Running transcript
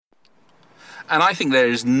And I think there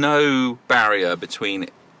is no barrier between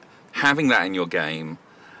having that in your game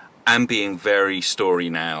and being very story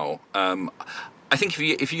now. I think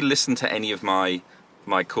if you listen to any of my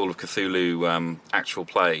Call of Cthulhu actual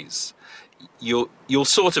plays, you'll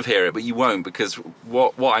sort of hear it, but you won't, because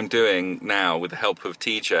what I'm doing now with the help of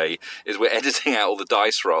TJ is we're editing out all the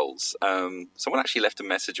dice rolls. Someone actually left a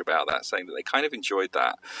message about that, saying that they kind of enjoyed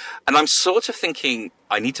that, and I'm sort of thinking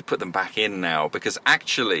I need to put them back in now, because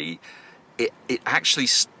actually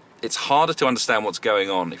it's harder to understand what's going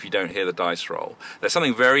on if you don't hear the dice roll. There's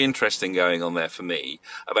something very interesting going on there for me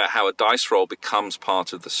about how a dice roll becomes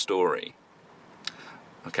part of the story.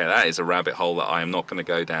 Okay, that is a rabbit hole that I am not going to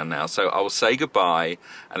go down now. So I will say goodbye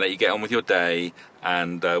and let you get on with your day,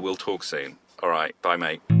 and we'll talk soon. All right, bye,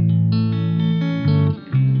 mate.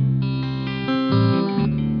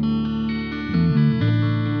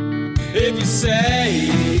 If you say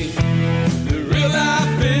the real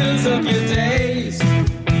life fills up your days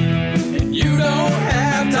and you don't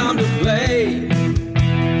have time to play,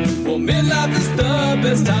 well, midlife is the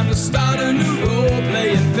best time to start a new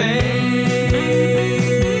role-playing phase.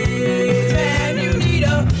 And you need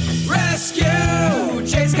a rescue.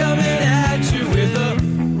 Chase coming at you with a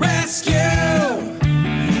rescue.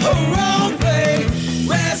 A role-play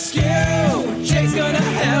rescue. Chase gonna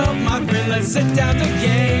help, my friend. Let's sit down to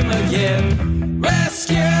game again.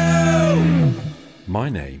 Rescue! My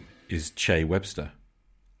name is Che Webster,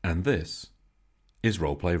 and this is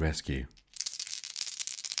Roleplay Rescue.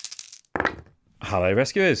 Hello,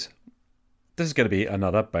 rescuers. This is going to be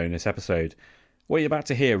another bonus episode. What you're about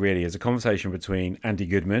to hear really is a conversation between Andy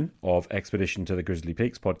Goodman of Expedition to the Grizzly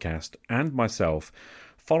Peaks podcast and myself,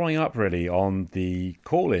 following up really on the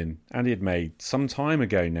call-in Andy had made some time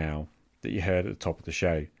ago now that you heard at the top of the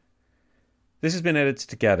show. This has been edited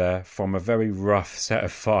together from a very rough set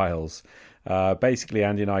of files. Basically,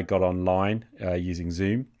 Andy and I got online using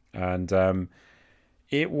Zoom, and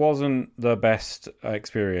it wasn't the best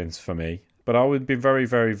experience for me. But I would be very,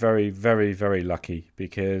 very, very, very, very lucky,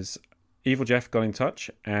 because Evil Jeff got in touch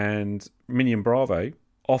and Minion Bravo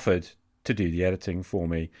offered to do the editing for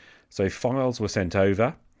me. So files were sent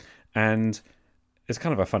over, and it's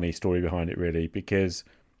kind of a funny story behind it, really, because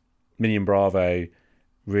Minion Bravo,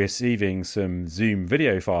 receiving some Zoom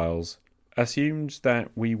video files, assumed that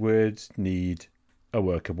we would need a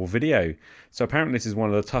workable video. So apparently this is one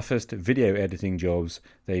of the toughest video editing jobs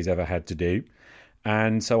that he's ever had to do.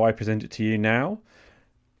 And so I present it to you now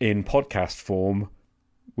in podcast form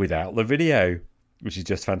without the video, which is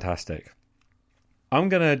just fantastic. I'm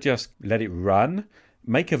going to just let it run,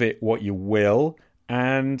 make of it what you will,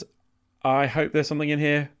 and I hope there's something in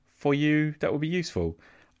here for you that will be useful.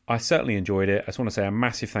 I certainly enjoyed it. I just want to say a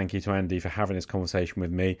massive thank you to Andy for having this conversation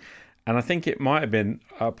with me. And I think it might have been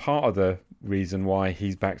a part of the reason why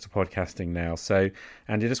he's back to podcasting now. So,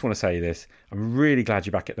 Andy, I just want to say this. I'm really glad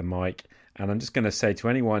you're back at the mic. And I'm just going to say to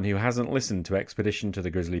anyone who hasn't listened to Expedition to the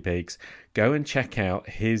Grizzly Peaks, go and check out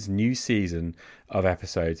his new season of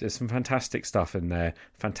episodes. There's some fantastic stuff in there,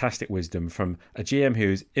 fantastic wisdom from a GM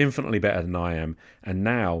who's infinitely better than I am. And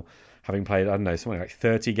now, having played, I don't know, something like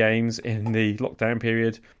 30 games in the lockdown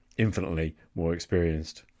period, infinitely more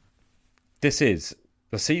experienced. This is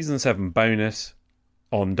the Season 7 bonus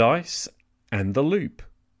on Dice and the Loop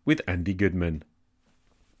with Andy Goodman.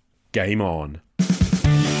 Game on.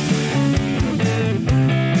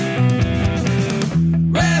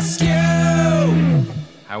 Rescue!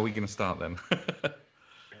 How are we going to start then?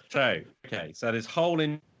 So this whole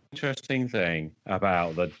interesting thing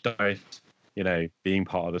about the dice, being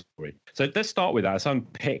part of the story. So let's start with that. Let's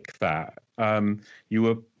unpick that. You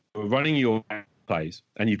were running your plays,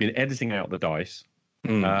 and you've been editing out the dice.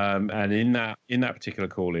 And in that particular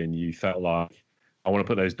call-in, you felt like, I want to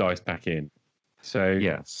put those dice back in. So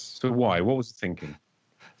yes. So why? What was the thinking?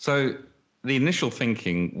 So the initial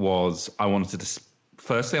thinking was I wanted to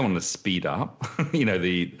speed up. I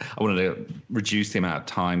wanted to reduce the amount of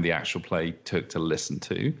time the actual play took to listen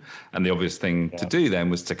to, and the obvious thing to do then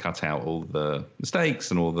was to cut out all the mistakes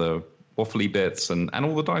and all the waffly bits and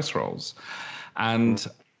all the dice rolls, and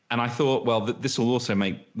I thought, well, this will also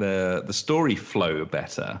make the story flow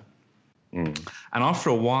better. And after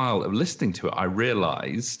a while of listening to it, I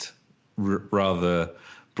realized, rather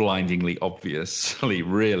blindingly obviously,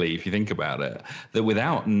 really, if you think about it, that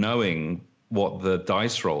without knowing what the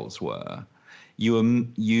dice rolls were,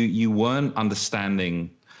 you weren't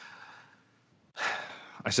understanding,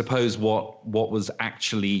 I suppose, what was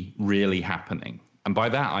actually really happening. And by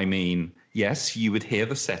that I mean, yes, you would hear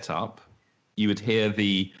the setup, you would hear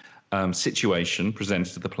the situation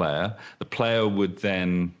presented to the player. The player would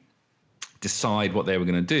then decide what they were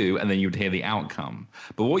going to do, and then you'd hear the outcome.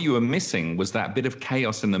 But what you were missing was that bit of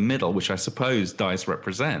chaos in the middle, which I suppose dice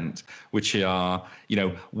represent, which are,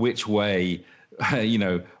 which way,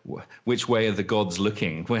 which way are the gods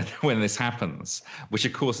looking when this happens, which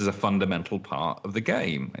of course is a fundamental part of the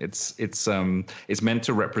game. It's meant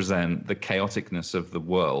to represent the chaoticness of the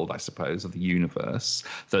world, I suppose, of the universe,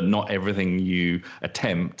 that not everything you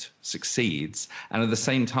attempt succeeds. And at the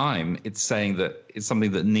same time, it's saying that it's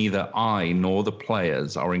something that neither I nor the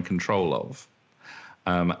players are in control of.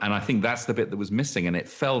 And I think that's the bit that was missing. And it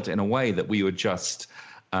felt in a way that we were just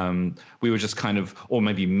kind of, or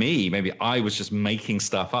maybe I was just making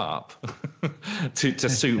stuff up to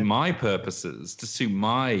suit my purposes, to suit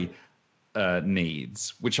my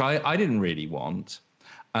needs, which I didn't really want.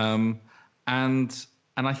 And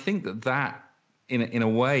I think that in a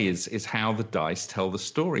way is how the dice tell the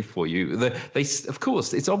story for you. They of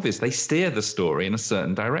course, it's obvious they steer the story in a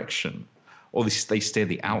certain direction, or they steer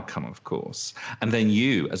the outcome, of course, and then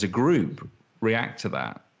you as a group react to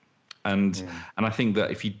that. And I think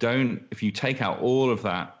that if you take out all of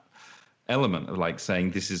that element of like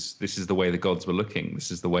saying this is the way the gods were looking,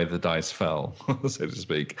 this is the way the dice fell, so to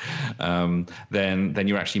speak, then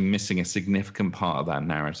you're actually missing a significant part of that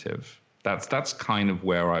narrative. That's kind of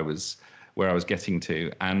where I was getting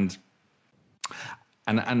to, and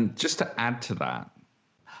just to add to that,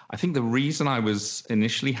 I think the reason I was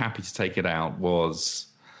initially happy to take it out was,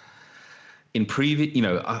 in previous,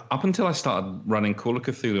 up until I started running Call of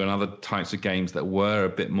Cthulhu and other types of games that were a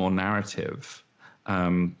bit more narrative,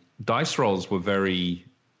 dice rolls were very,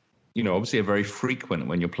 obviously are very frequent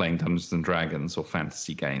when you're playing Dungeons and Dragons or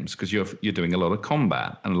fantasy games, because you're doing a lot of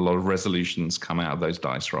combat and a lot of resolutions come out of those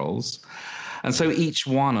dice rolls. And so each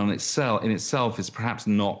one in itself is perhaps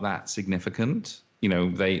not that significant.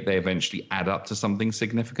 They eventually add up to something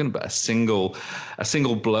significant, but a single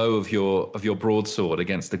blow of your broadsword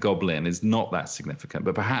against a goblin is not that significant.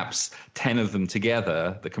 But perhaps 10 of them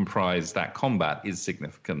together that comprise that combat is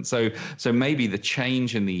significant. So maybe the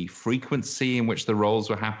change in the frequency in which the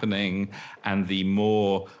rolls were happening and the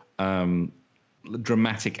more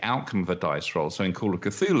dramatic outcome of a dice roll. So in Call of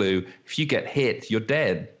Cthulhu, if you get hit, you're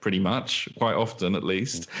dead, pretty much, quite often at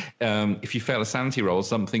least. If you fail a sanity roll,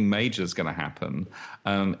 something major is going to happen.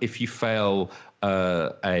 If you fail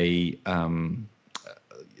a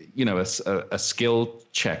skill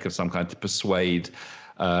check of some kind to persuade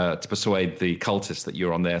the cultists that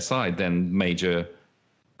you're on their side, then major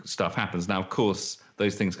stuff happens. Now, of course,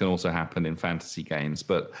 those things can also happen in fantasy games,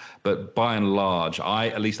 but by and large,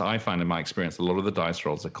 at least I find in my experience, a lot of the dice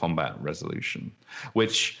rolls are combat resolution,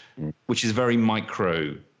 which is very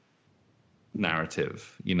micro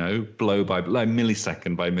narrative, blow by blow,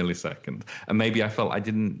 millisecond by millisecond. And maybe I felt I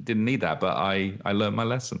didn't need that, but I learned my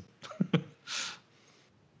lesson.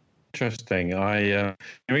 Interesting.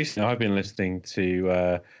 Recently I've been listening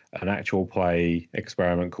to an actual play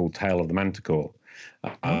experiment called Tale of the Manticore.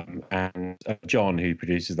 And John, who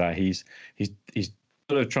produces that, he's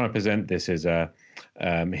sort of trying to present this as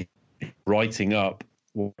writing up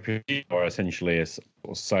what are essentially a sort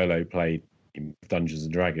of solo play Dungeons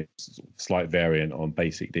and Dragons, slight variant on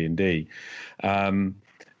basic D&D, and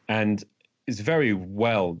it's very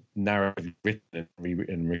well narratively written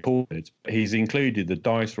and recorded. He's included the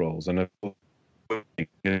dice rolls, and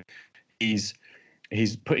he's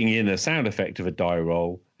putting in a sound effect of a die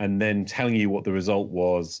roll and then telling you what the result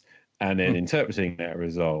was and then interpreting that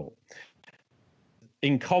result.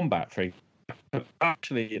 In combat, for example,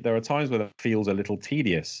 actually, there are times where that feels a little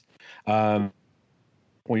tedious.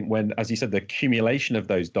 When, as you said, the accumulation of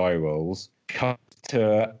those die rolls comes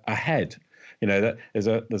to a head. That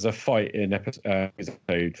there's a fight in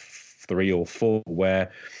episode 3 or 4 where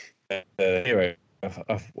the hero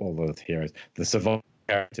the survivor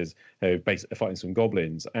characters who are basically fighting some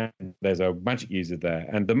goblins, and there's a magic user there,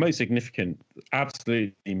 and the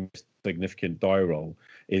absolutely most significant die roll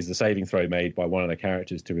is the saving throw made by one of the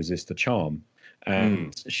characters to resist a charm,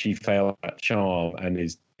 and she failed that charm and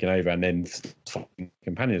is taken over, and then fighting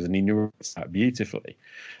companions, and he narrates that beautifully.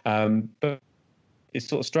 But it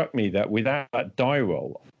sort of struck me that without that die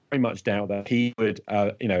roll, I very much doubt that he would,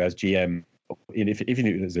 as GM, if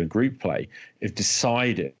it was a group play, if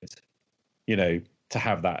decided, to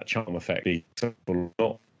have that charm effect be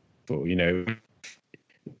not, the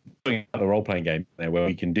role-playing game there where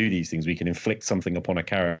we can do these things, we can inflict something upon a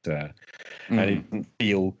character, and it doesn't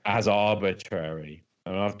feel as arbitrary.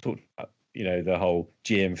 And I've talked about, the whole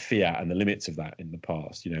GM fiat and the limits of that in the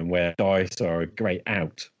past, and where dice are a great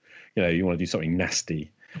out. You want to do something nasty,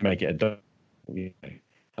 make it a die.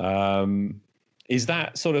 Is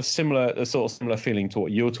that sort of similar feeling to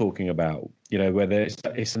what you're talking about? Where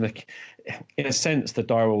in a sense, the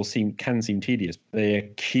die rolls can seem tedious. They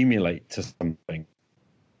accumulate to something.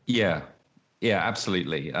 Yeah, yeah,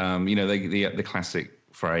 absolutely. The classic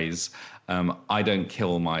phrase, "I don't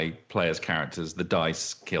kill my players' characters; the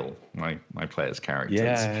dice kill my players' characters."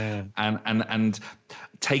 Yeah. And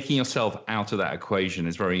taking yourself out of that equation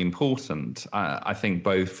is very important. I think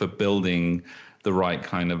both for building the right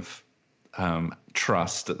kind of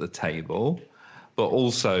trust at the table, but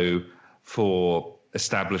also for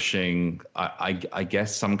establishing, I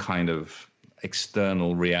guess, some kind of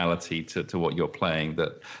external reality to what you're playing,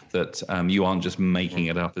 that you aren't just making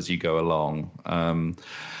it up as you go along.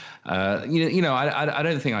 I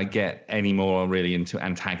don't think I get any more really into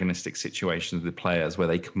antagonistic situations with players where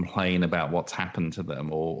they complain about what's happened to them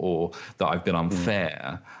or that I've been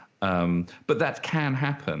unfair. But that can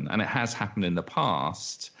happen, and it has happened in the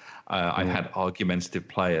past. I've had argumentative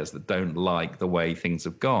players that don't like the way things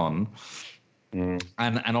have gone,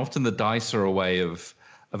 and often the dice are a way of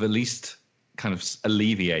at least kind of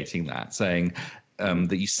alleviating that, saying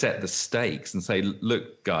that you set the stakes and say,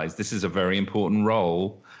 look, guys, this is a very important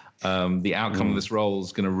role. The outcome of this role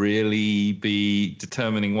is going to really be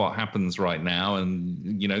determining what happens right now,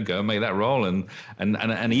 and go and make that roll, and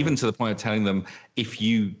even to the point of telling them, if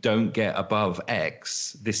you don't get above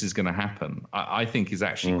X, this is going to happen. I think is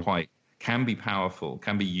actually can be powerful,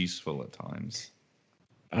 can be useful at times.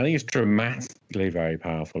 I think it's dramatically very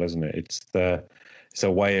powerful, isn't it? It's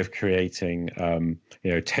a way of creating,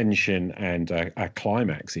 tension and a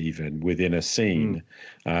climax even within a scene,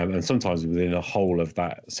 and sometimes within a whole of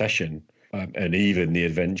that session, and even the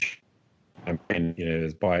adventure,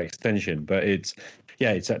 by extension. But it's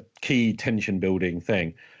a key tension building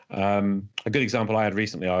thing. A good example I had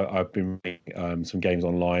recently, I've been playing some games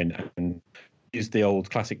online and used the old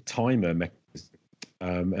classic timer mechanism,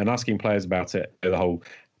 and asking players about it. The whole,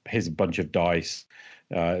 here's a bunch of dice,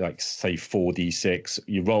 like say 4d6.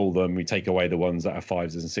 You roll them. We take away the ones that are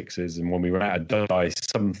 5s and 6s, and when we run out of dice,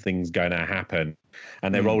 something's going to happen.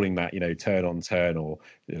 And they're rolling that, turn on turn, or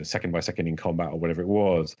second by second in combat, or whatever it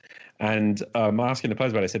was. And asking the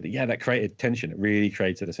players about it, I said that that created tension. It really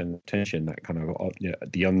created a sense of tension. That kind of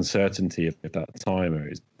the uncertainty of that timer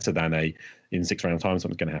is better than in 6 round time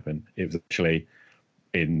something's going to happen. It was actually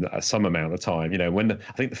in some amount of time. When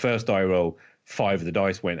I think the first die roll, 5 of the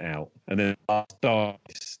dice went out, and then the last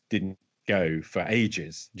dice didn't go for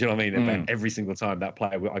ages. Do you know what I mean? About every single time that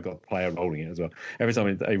player, I got the player rolling it as well. Every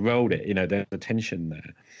time they rolled it, there's a tension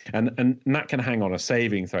there, and that can hang on a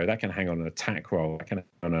saving throw, that can hang on an attack roll, that can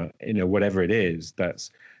hang on a whatever it is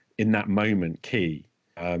that's in that moment key.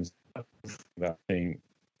 That thing,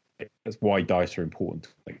 that's why dice are important,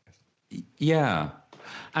 I guess. Yeah,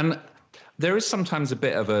 and there is sometimes a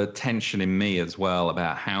bit of a tension in me as well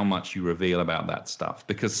about how much you reveal about that stuff,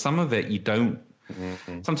 because some of it you don't.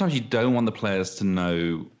 Sometimes you don't want the players to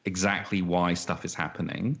know exactly why stuff is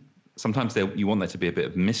happening. Sometimes you want there to be a bit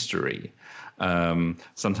of mystery.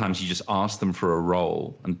 Sometimes you just ask them for a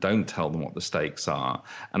roll and don't tell them what the stakes are.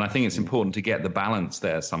 And I think it's important to get the balance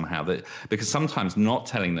there somehow, because sometimes not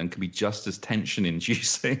telling them can be just as tension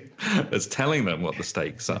inducing as telling them what the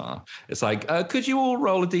stakes are. It's like, could you all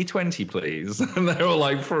roll a d20, please? And they're all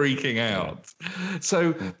like freaking out.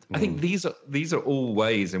 So I think these are all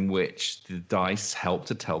ways in which the dice help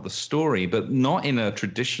to tell the story, but not in a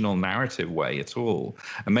traditional narrative way at all.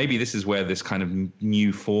 And maybe this is where this kind of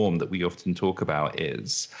new form that we often talk about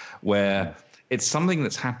is, where it's something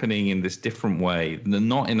that's happening in this different way,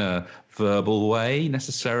 not in a verbal way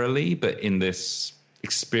necessarily, but in this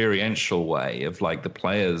experiential way of like the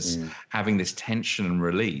players having this tension and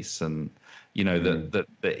release, and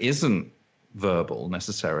that isn't verbal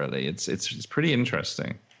necessarily. It's pretty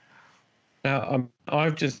interesting. Now,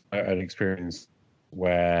 I've just had an experience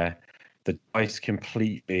where the dice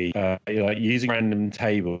completely, like using random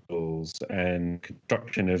tables and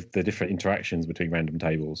construction of the different interactions between random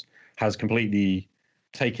tables, has completely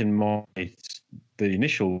taken the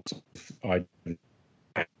initial idea in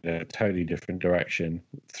a totally different direction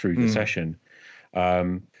through the session.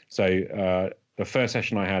 So the first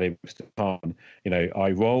session I had in Japan,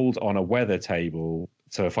 I rolled on a weather table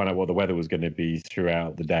to find out what the weather was going to be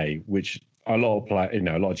throughout the day, which a lot of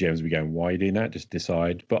GMs would be going, why are you doing that? Just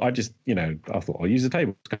decide. But I just, I thought I'll use the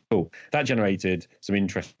table. It's cool. That generated some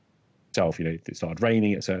interest itself. It started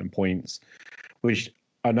raining at certain points,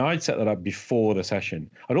 and I'd set that up before the session.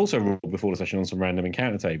 I'd also rolled before the session on some random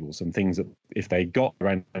encounter tables, some things that if they got a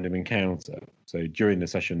random encounter. So during the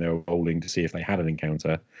session, they were rolling to see if they had an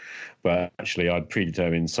encounter. But actually, I'd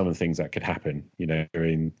predetermined some of the things that could happen,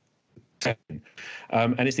 during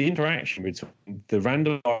and it's the interaction between the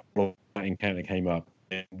random encounter came up,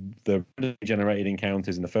 the generated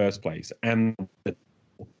encounters in the first place, and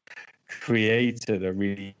created a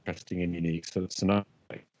really interesting and unique sort of scenario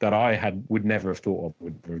that I would never have thought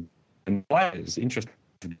of. And players interested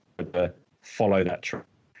to follow that track,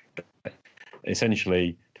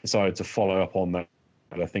 essentially decided to follow up on that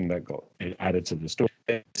thing that got added to the story.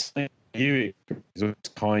 You was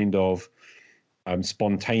kind of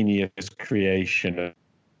spontaneous creation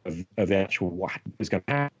of the actual what was going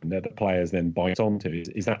to happen that the players then bite onto.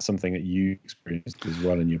 Is that something that you experienced as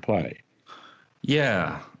well in your play?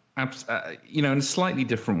 Yeah, in a slightly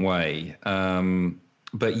different way.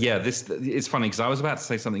 But yeah, it's funny because I was about to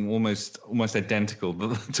say something almost identical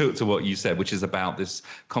to what you said, which is about this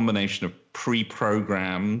combination of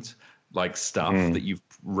pre-programmed like stuff that you've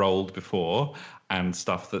rolled before and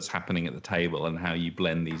stuff that's happening at the table and how you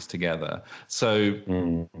blend these together. So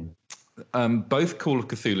both Call of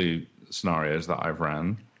Cthulhu scenarios that I've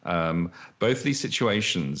ran, both these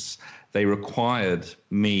situations, they required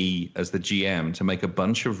me as the GM to make a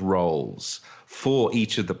bunch of rolls for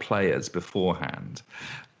each of the players beforehand,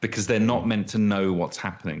 because they're not meant to know what's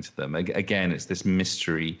happening to them. Again, it's this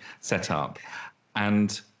mystery setup.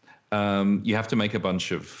 And you have to make a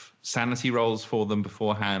bunch of sanity rolls for them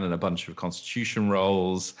beforehand and a bunch of constitution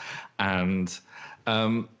rolls. And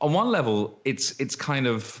on one level, it's a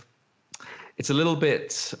little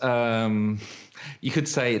bit, you could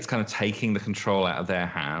say it's kind of taking the control out of their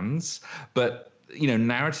hands. But,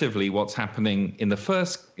 narratively, what's happening in the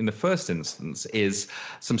first instance is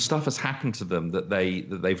some stuff has happened to them that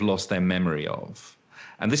they've lost their memory of.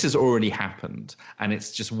 And this has already happened, and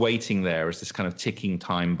it's just waiting there as this kind of ticking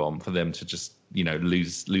time bomb for them to just,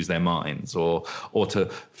 lose their minds, or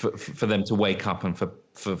for them to wake up and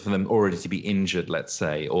for them already to be injured, let's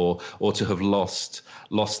say, or to have lost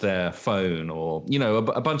their phone, or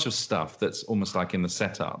a bunch of stuff that's almost like in the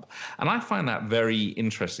setup. And I find that very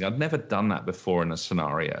interesting. I've never done that before in a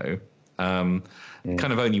scenario. Kind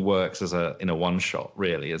of only works in a one shot,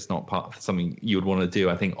 really. It's not part of something you would want to do,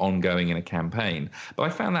 I think, ongoing in a campaign. But I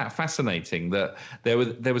found that fascinating that there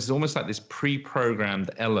was almost like this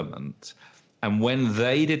pre-programmed element. And when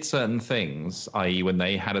they did certain things, i.e. when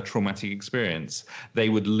they had a traumatic experience, they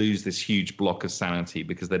would lose this huge block of sanity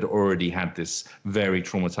because they'd already had this very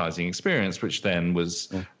traumatizing experience, which then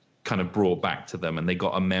was kind of brought back to them, and they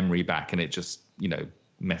got a memory back, and it just,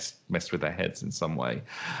 messed with their heads in some way.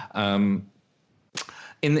 In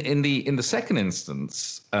the second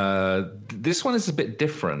instance, this one is a bit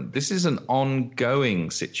different. This is an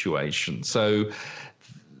ongoing situation. So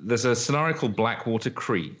there's a scenario called Blackwater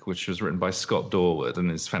Creek, which was written by Scott Dorward, and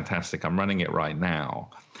it's fantastic. I'm running it right now.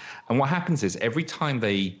 And what happens is every time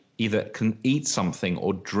they either can eat something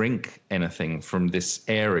or drink anything from this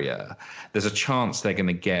area, there's a chance they're going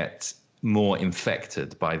to get more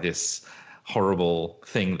infected by this horrible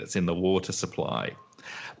thing that's in the water supply.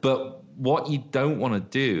 But what you don't want to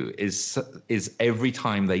do is every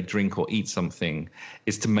time they drink or eat something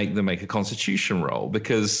is to make them make a constitution roll,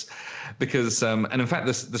 because and in fact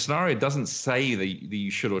the scenario doesn't say that you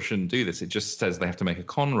should or shouldn't do this. It just says they have to make a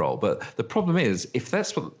con roll. But the problem is, if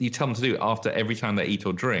that's what you tell them to do after every time they eat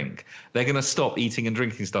or drink, they're going to stop eating and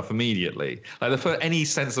drinking stuff immediately. Like any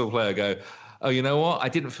sensible player go, oh, you know what? I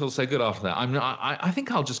didn't feel so good after that. I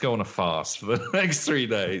think I'll just go on a fast for the next 3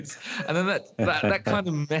 days. And then that kind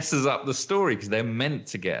of messes up the story, because they're meant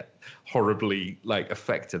to get horribly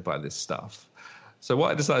affected by this stuff. So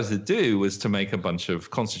what I decided to do was to make a bunch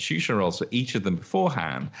of constitution rolls for each of them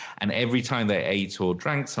beforehand. And every time they ate or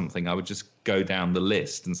drank something, I would just go down the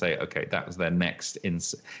list and say, okay, that was their next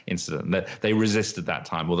incident. They resisted that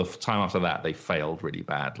time, or the time after that, they failed really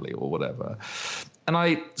badly, or whatever. And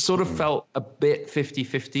I sort of felt a bit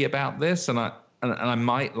 50-50 about this, and I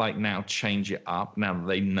might now change it up now that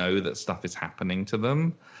they know that stuff is happening to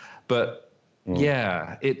them. But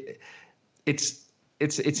yeah,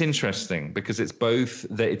 it's interesting because it's both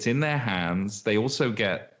that it's in their hands. They also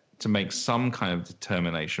get to make some kind of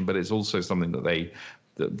determination, but it's also something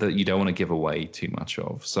that you don't want to give away too much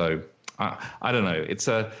of. So I don't know. It's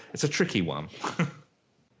a tricky one.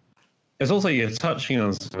 There's also, you're touching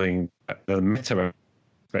on something, the meta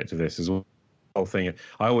aspect of this as well. Whole thing.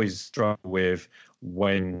 I always struggle with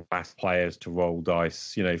when ask players to roll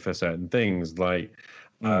dice, for certain things, like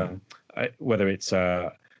whether it's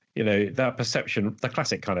that perception, the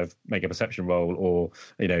classic kind of make a perception roll, or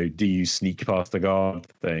do you sneak past the guard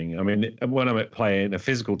thing. I mean, when I'm playing a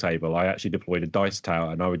physical table, I actually deployed a dice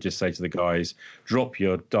tower, and I would just say to the guys, drop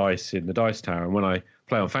your dice in the dice tower. And when I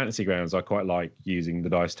play on fantasy grounds, I quite like using the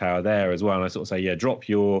dice tower there as well, and I sort of say, drop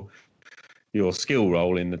your skill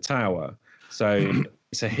roll in the tower. So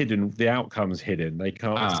it's a hidden. The outcome's hidden. They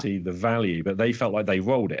can't Ah, see the value, but they felt like they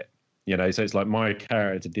rolled it. So it's like my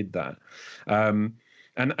character did that. And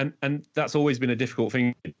that's always been a difficult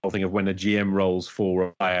thing. The whole thing of when a GM rolls for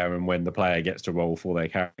a player and when the player gets to roll for their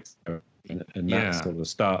character and that yeah. sort of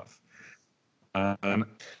stuff. And, and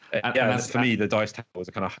Yeah, as for me, the dice tower was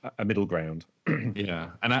a kind of a middle ground. yeah,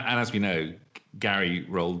 and as we know, Gary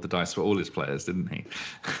rolled the dice for all his players, didn't he?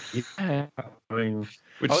 Yeah, I mean,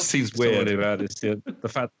 Which I was seems weird weird. about this. The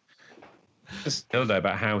fact just the other day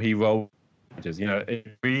about how he rolled. If you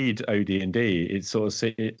read OD&D, it's sort of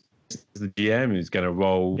it's the GM who's going to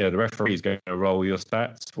roll. The referee is going to roll your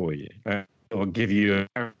stats for you or give you a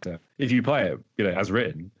character if you play it, as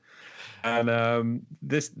written. And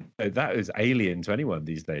that is alien to anyone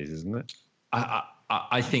these days, isn't it?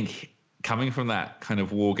 I think coming from that kind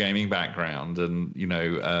of wargaming background and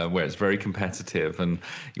where it's very competitive and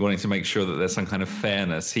you wanting to make sure that there's some kind of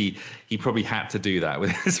fairness, he probably had to do that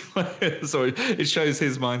with his players. So it shows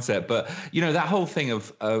his mindset. But that whole thing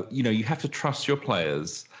of you have to trust your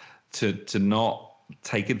players to not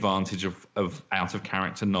take advantage of out of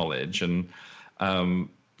character knowledge, and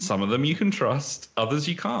some of them you can trust, others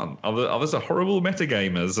you can't. Others are horrible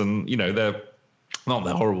metagamers, and they're not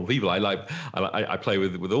they're horrible people. I play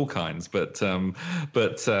with all kinds, but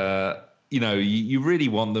you really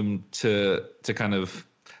want them to kind of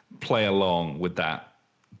play along with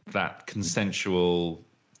that consensual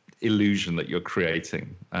illusion that you're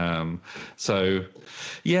creating. So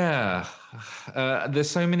yeah, there's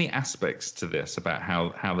so many aspects to this about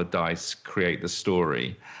how the dice create the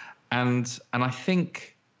story, and I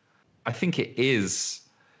think it is.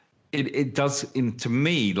 It does, to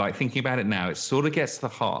me, like thinking about it now, it sort of gets to the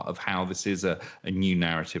heart of how this is a new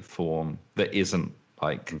narrative form that isn't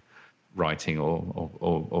like writing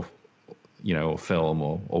or film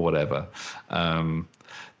or whatever.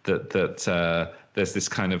 There's this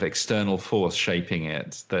kind of external force shaping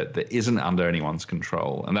it that isn't under anyone's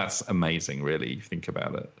control, and that's amazing, really. If you think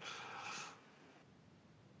about it.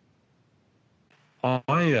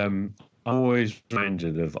 I'm always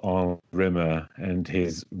reminded of Arnold Rimmer and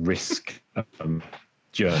his risk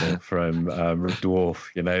journal from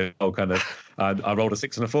Dwarf. All kind of. I rolled a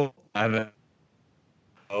 6 and a 4, and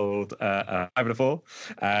rolled 5 and a 4,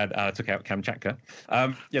 and I took out Kamchatka.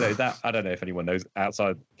 That I don't know if anyone knows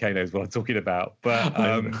outside K knows what I'm talking about, but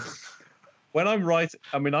when I'm writing,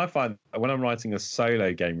 I find when I'm writing a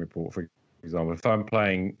solo game report, for example, if I'm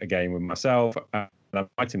playing a game with myself. And I'm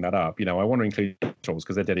writing that up, I want to include controls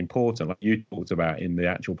because they're dead important. Like you talked about in the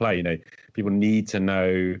actual play, people need to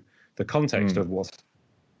know the context of what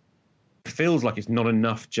feels like it's not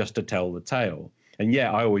enough just to tell the tale. And yeah,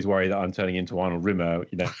 I always worry that I'm turning into Arnold Rimmer.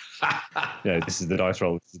 This is the dice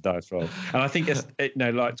roll. This is the dice roll. And I think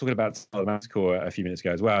like talking about Manticore a few minutes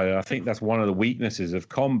ago as well. I think that's one of the weaknesses of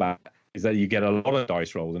combat is that you get a lot of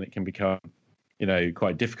dice rolls and it can become,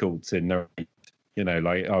 quite difficult to narrate.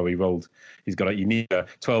 Like, oh, you need a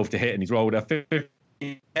 12 to hit and he's rolled a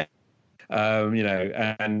 15.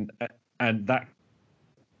 And that.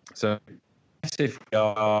 So if we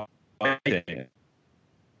are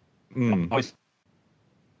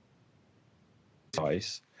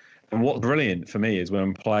dice, and what's brilliant for me is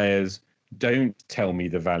when players don't tell me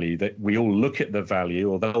the value, that we all look at the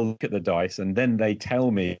value or they'll look at the dice and then they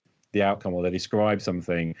tell me the outcome or they describe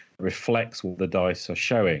something that reflects what the dice are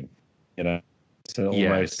showing, So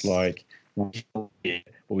almost like we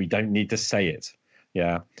don't need to say it.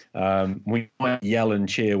 Yeah. We might yell and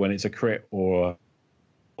cheer when it's a crit or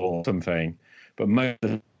something, but most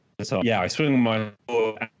of the time, I swing my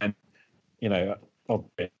sword and,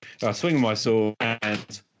 I swing my sword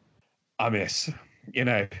and I miss,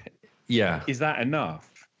 Yeah. Is that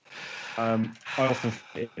enough? I often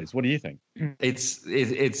think it is. What do you think?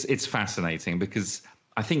 It's fascinating because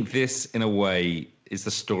I think this, in a way, is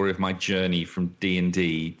the story of my journey from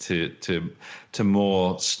D&D to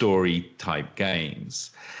more story type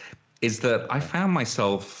games. Is that I found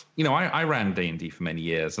myself, I ran D&D for many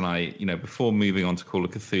years, and I, before moving on to Call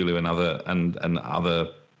of Cthulhu and other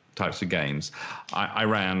types of games, I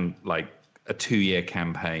ran like a 2-year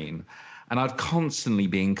campaign, and I'd constantly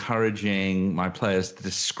be encouraging my players to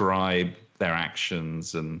describe their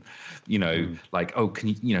actions and, like, oh,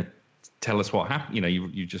 can you, tell us what happened?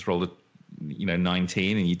 You just rolled a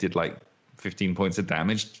 19 and you did like 15 points of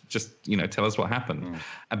damage. Just, tell us what happened.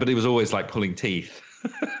 But it was always like pulling teeth.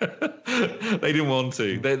 They didn't want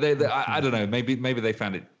to. I don't know. Maybe they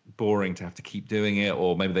found it boring to have to keep doing it,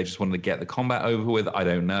 or maybe they just wanted to get the combat over with. I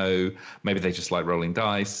don't know. Maybe they just like rolling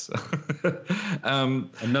dice. And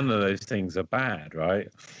none of those things are bad, right?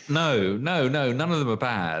 No. None of them are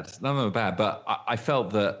bad. But I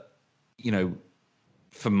felt that,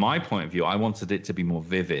 from my point of view, I wanted it to be more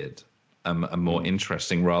vivid and more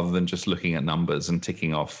interesting rather than just looking at numbers and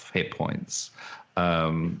ticking off hit points.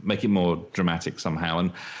 Make it more dramatic somehow.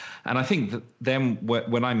 And I think that then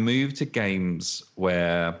when I move to games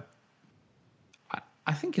where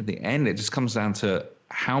I think in the end it just comes down to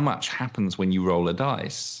how much happens when you roll a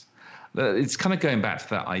dice. It's kind of going back to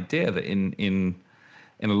that idea that in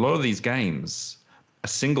a lot of these games, a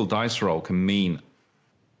single dice roll can mean,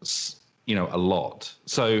 a lot.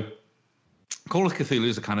 So Call of Cthulhu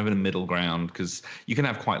is a kind of in a middle ground because you can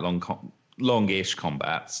have quite longish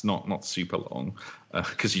combats, not super long,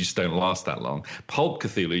 because you just don't last that long. Pulp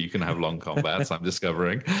Cthulhu, you can have long combats, I'm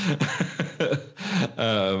discovering.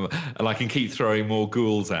 And I can keep throwing more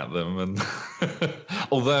ghouls at them. And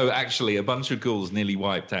although actually a bunch of ghouls nearly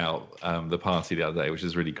wiped out the party the other day, which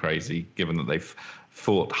is really crazy, given that they've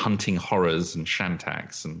fought hunting horrors and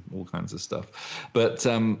shantax and all kinds of stuff. But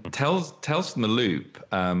Tales from the Loop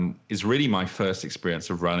is really my first experience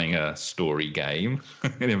of running a story game,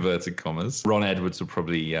 in inverted commas. Ron Edwards would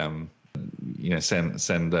probably send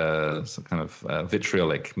some kind of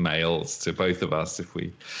vitriolic mails to both of us if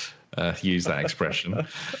we use that expression.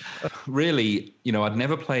 Really, I'd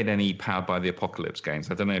never played any Powered by the Apocalypse games.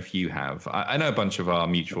 I don't know if you have. I know a bunch of our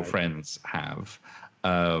mutual friends have.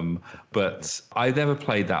 But I've never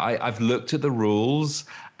played that. I've looked at the rules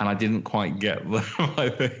and I didn't quite get them, I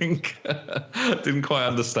think. Didn't quite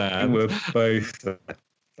understand.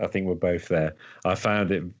 I think we're both there. I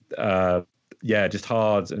found it, just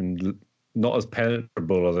hard and not as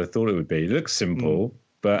penetrable as I thought it would be. It looks simple,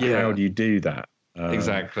 but how do you do that?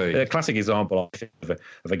 Exactly. A classic example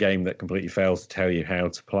of a game that completely fails to tell you how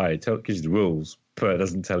to play. It gives you the rules, but it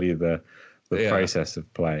doesn't tell you the process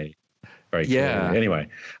of play. Very clearly. Anyway,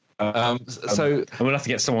 so we'll have to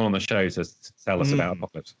get someone on the show to tell us about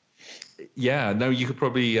Apocalypse. Yeah, no, you could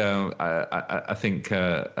probably. I think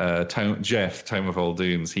Jeff, Tome of Old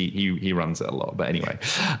Dooms, he runs it a lot. But anyway,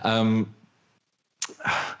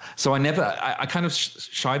 so I kind of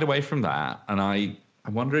shied away from that, and I'm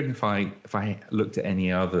wondering if I looked at any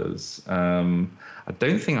others. I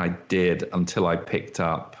don't think I did until I picked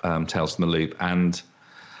up Tales from the Loop, and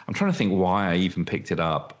I'm trying to think why I even picked it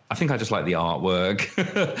up. I think I just like the artwork.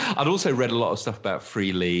 I'd also read a lot of stuff about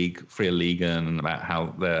Free League and about how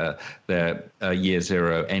their Year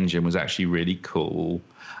Zero engine was actually really cool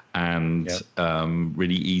and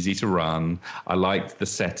really easy to run. I liked the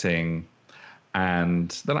setting,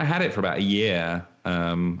 and then I had it for about a year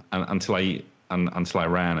until I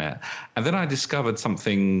ran it, and then I discovered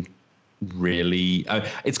something really.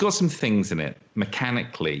 It's got some things in it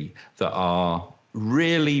mechanically that are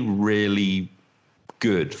really, really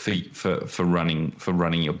good for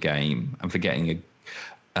running your game and for getting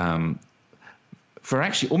for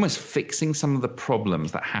actually almost fixing some of the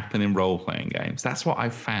problems that happen in role-playing games. That's what I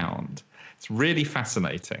found. It's really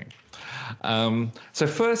fascinating. So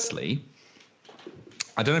firstly,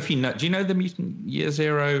 I don't know if you know. Do you know the Mutant Year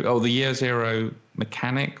Zero or the Year Zero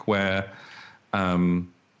mechanic where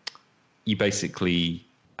you basically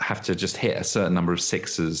have to just hit a certain number of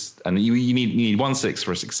sixes, and you need 1 6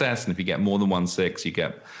 for a success, and if you get more than 1 6, you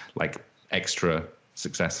get like extra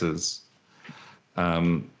successes.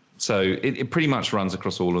 So it pretty much runs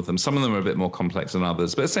across all of them. Some of them are a bit more complex than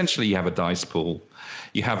others, but essentially you have a dice pool,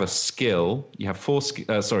 you have a skill, you have four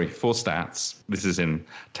stats. This is in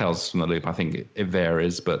Tales from the Loop. I think it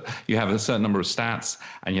varies, but you have a certain number of stats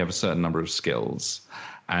and you have a certain number of skills,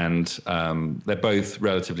 and they're both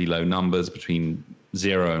relatively low numbers, between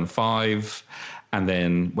 0 and 5. And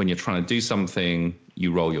then when you're trying to do something,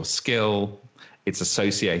 you roll your skill. It's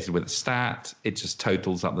associated with a stat. It just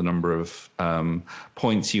totals up the number of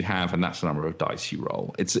points you have, and that's the number of dice you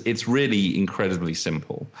roll. It's really incredibly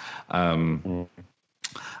simple. And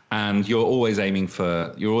you're always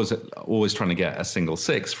always trying to get a single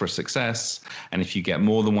 6 for a success. And if you get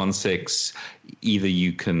more than 1 6, either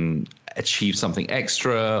you can achieve something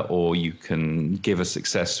extra, or you can give a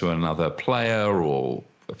success to another player, or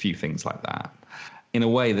a few things like that. In a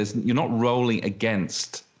way, you're not rolling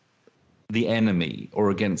against the enemy or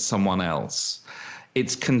against someone else.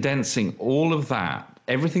 It's condensing all of that.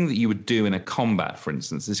 Everything that you would do in a combat, for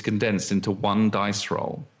instance, is condensed into one dice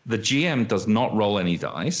roll. The GM does not roll any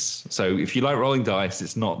dice. So if you like rolling dice,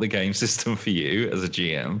 it's not the game system for you as a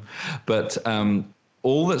GM. But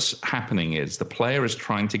all that's happening is the player is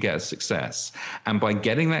trying to get a success. And by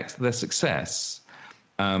getting their success,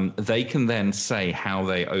 they can then say how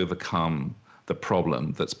they overcome the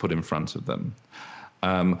problem that's put in front of them.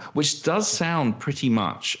 Which does sound pretty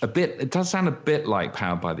much it does sound a bit like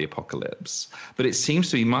Powered by the Apocalypse, but it seems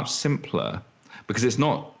to be much simpler because it's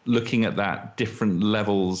not looking at that different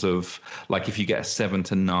levels of, like, if you get a 7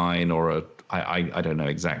 to 9 or a, I don't know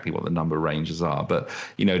exactly what the number ranges are, but,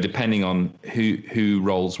 you know, depending on who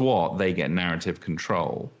rolls what, they get narrative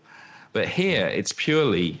control. But here it's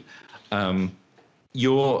purely let's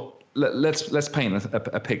paint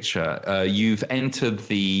a picture. You've entered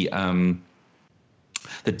the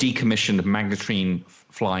decommissioned magnetron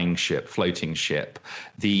floating ship.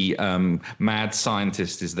 The mad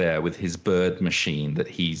scientist is there with his bird machine that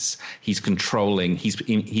he's controlling.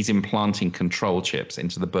 He's implanting control chips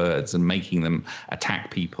into the birds and making them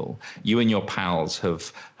attack people. You and your pals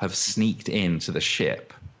have sneaked into the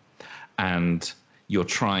ship, and you're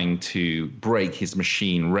trying to break his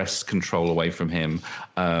machine, wrest control away from him,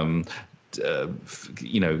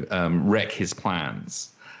 wreck his plans.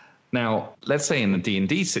 Now, let's say in a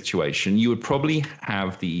D&D situation, you would probably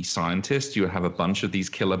have the scientist, you would have a bunch of these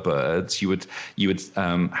killer birds, you would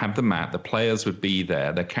have the map, the players would be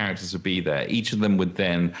there, their characters would be there. Each of them would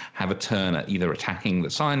then have a turn at either attacking the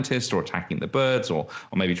scientist or attacking the birds, or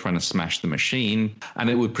maybe trying to smash the machine. And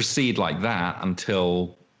it would proceed like that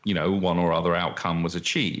until, you know, one or other outcome was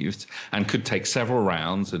achieved, and could take several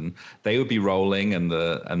rounds, and they would be rolling, and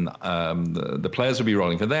the players would be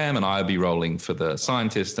rolling for them, and I would be rolling for the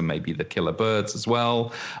scientist and maybe the killer birds as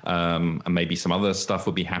well, and maybe some other stuff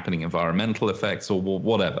would be happening, environmental effects or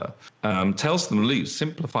whatever. Tales from the Loop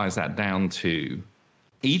simplifies that down to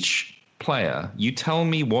each player, you tell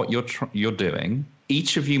me what you're doing,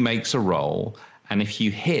 each of you makes a roll, and if you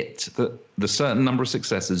hit the certain number of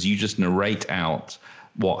successes, you just narrate out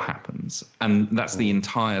what happens, and that's the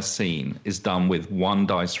entire scene is done with one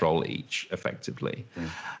dice roll each, effectively.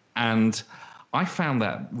 And I found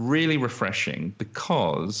that really refreshing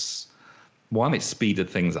because, one, it speeded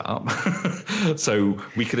things up. So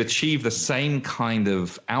we could achieve the same kind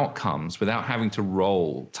of outcomes without having to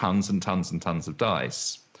roll tons and tons and tons of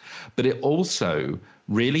dice. But it also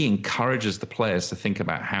really encourages the players to think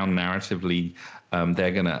about how narratively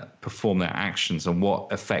they're going to perform their actions and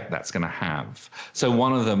what effect that's going to have. So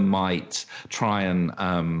one of them might try and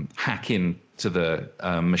hack into the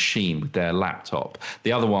machine with their laptop.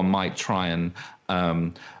 The other one might try and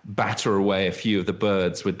batter away a few of the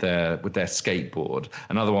birds with their skateboard.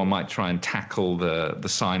 Another one might try and tackle the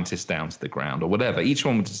scientist down to the ground or whatever. Each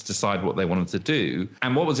one would just decide what they wanted to do.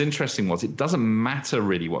 And what was interesting was it doesn't matter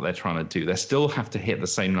really what they're trying to do. They still have to hit the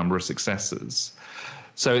same number of successes.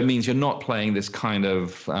 So it means you're not playing this kind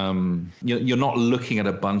of, you're not looking at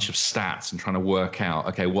a bunch of stats and trying to work out,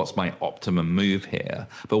 okay, what's my optimum move here?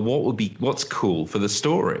 But what's cool for the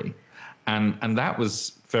story? And that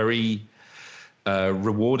was very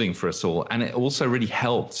rewarding for us all. And it also really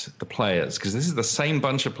helped the players, because this is the same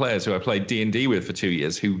bunch of players who I played D&D with for 2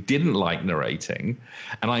 years who didn't like narrating.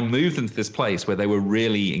 And I moved them to this place where they were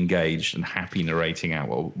really engaged and happy narrating out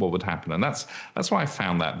what would happen. And that's why I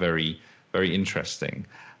found that very, very interesting.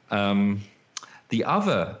 The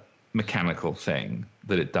other mechanical thing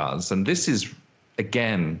that it does, and this is,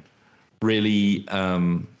 again, really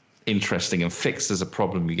interesting and fixes a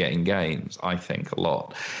problem you get in games, I think, a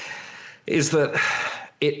lot, is that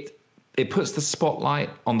it puts the spotlight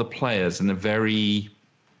on the players in a very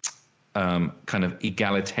kind of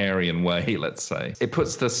egalitarian way, let's say. It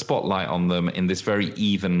puts the spotlight on them in this very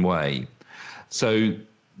even way. So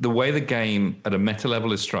the way the game at a meta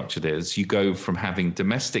level is structured is you go from having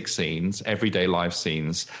domestic scenes, everyday life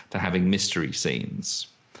scenes, to having mystery scenes.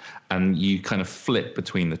 And you kind of flip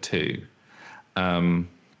between the two. And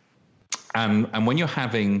when you're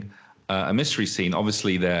having a mystery scene,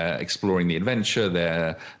 obviously they're exploring the adventure,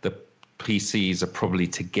 the PCs are probably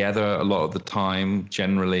together a lot of the time.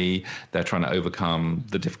 Generally, they're trying to overcome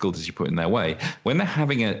the difficulties you put in their way. When they're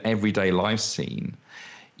having an everyday life scene,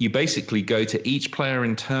 you basically go to each player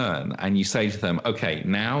in turn and you say to them, okay,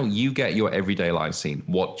 now you get your everyday life scene.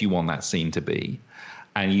 What do you want that scene to be?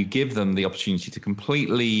 And you give them the opportunity to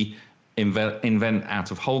completely invent out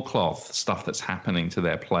of whole cloth stuff that's happening to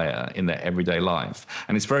their player in their everyday life.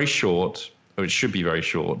 And it's very short, or it should be very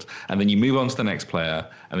short. And then you move on to the next player,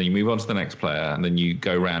 and then you move on to the next player, and then you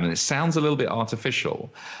go around. And it sounds a little bit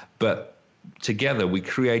artificial, but together we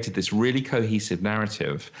created this really cohesive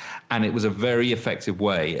narrative, and it was a very effective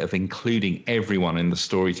way of including everyone in the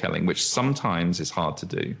storytelling, which sometimes is hard to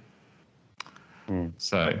do.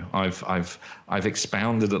 So I've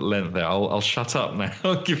expounded at length there. I'll shut up now.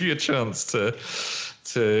 I'll give you a chance to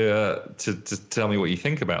tell me what you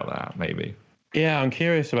think about that, maybe. Yeah, I'm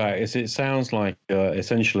curious about it. It sounds like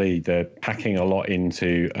essentially they're packing a lot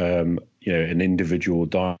into an individual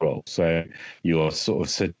die roll. So you're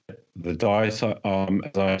sort of the dice, as I'm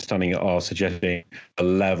understanding it, are suggesting a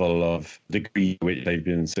level of degree which they've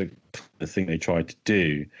been the thing they tried to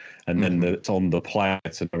do, and then it's on the player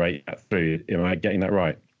to narrate that through. Am I getting that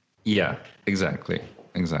right? Yeah, exactly.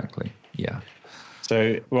 Yeah.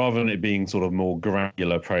 So rather than it being sort of more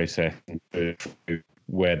granular process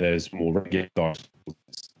where there's more regular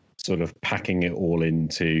sort of packing it all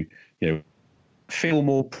into, feel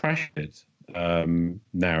more pressured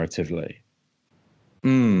narratively.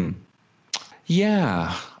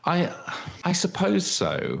 Yeah, I suppose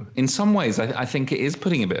so. In some ways, I think it is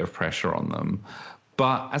putting a bit of pressure on them.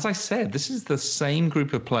 But as I said, this is the same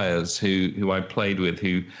group of players who I played with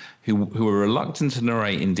who were reluctant to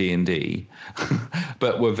narrate in D&D,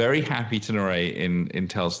 but were very happy to narrate in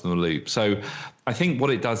Tales from the Loop. So I think what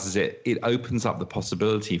it does is it opens up the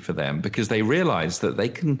possibility for them, because they realize that they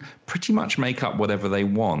can pretty much make up whatever they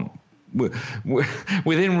want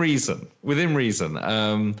within reason.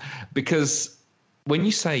 Because when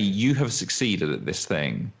you say you have succeeded at this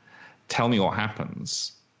thing, tell me what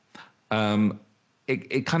happens.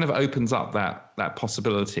 It kind of opens up that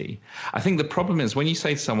possibility. I think the problem is when you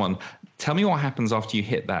say to someone, tell me what happens after you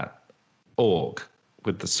hit that orc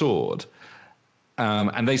with the sword,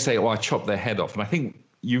 and they say, I chop their head off. And I think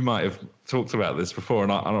you might have talked about this before,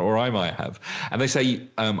 or I might have. And they say,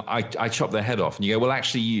 I chop their head off. And you go, well,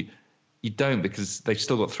 actually, you don't, because they've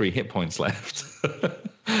still got 3 hit points left.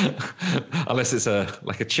 Unless it's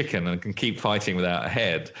like a chicken and can keep fighting without a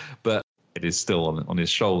head. But it is still on his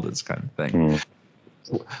shoulders kind of thing.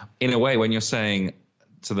 In a way, when you're saying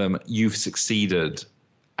to them, you've succeeded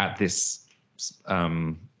at this,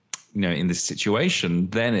 in this situation,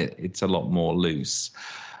 then it's a lot more loose.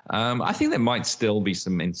 I think there might still be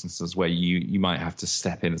some instances where you might have to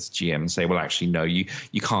step in as GM and say, well, actually, no, you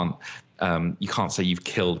can't. You can't say you've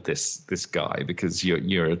killed this guy because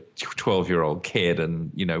you're a 12-year-old kid,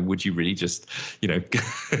 and would you really just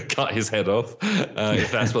cut his head off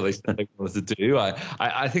if that's what they said they wanted to do?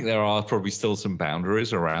 I think there are probably still some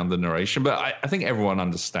boundaries around the narration, but I think everyone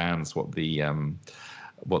understands what the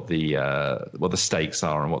stakes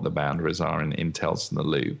are and what the boundaries are in Tales from the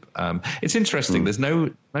Loop. It's interesting. There's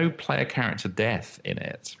no player character death in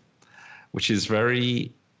it, which is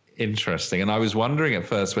very interesting. And I was wondering at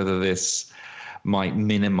first whether this might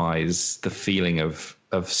minimize the feeling of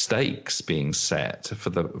stakes being set for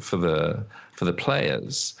the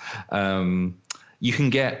players. You can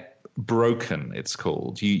get broken, it's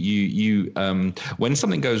called. You when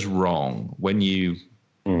something goes wrong, when you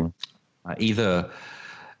either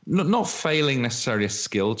not failing necessarily a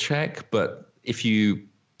skill check, but if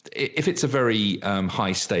it's a very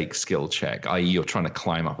high stakes skill check, i.e. you're trying to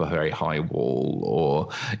climb up a very high wall, or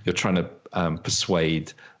you're trying to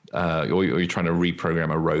persuade, or you're trying to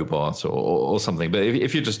reprogram a robot or something. But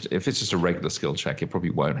if it's just a regular skill check, it probably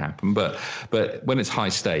won't happen. But when it's high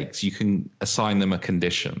stakes, you can assign them a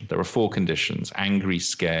condition. There are 4 conditions: angry,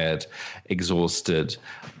 scared, exhausted,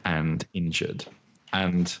 and injured.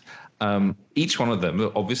 And each one of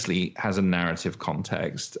them obviously has a narrative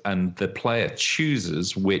context, and the player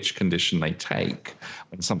chooses which condition they take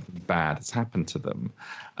when something bad has happened to them.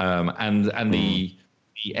 The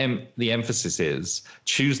emphasis is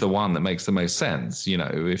choose the one that makes the most sense.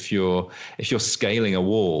 If you're scaling a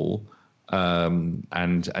wall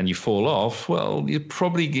and you fall off, well, you're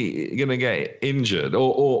probably going to get injured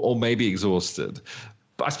or maybe exhausted.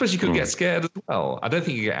 But I suppose you could get scared as well. I don't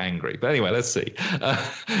think you get angry. But anyway, let's see.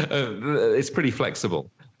 It's pretty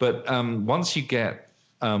flexible. But once you get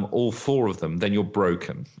all 4 of them, then you're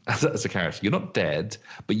broken as a character. You're not dead,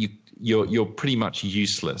 but you're pretty much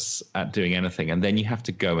useless at doing anything. And then you have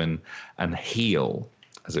to go and heal,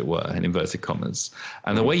 as it were, in inverted commas.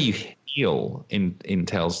 And the way you heal in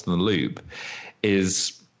Tales from the Loop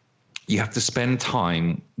is you have to spend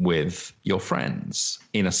time with your friends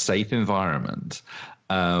in a safe environment.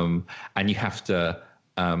 And you have to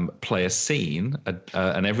play a scene,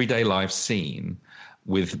 an everyday life scene,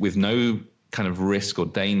 with no kind of risk or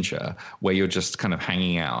danger, where you're just kind of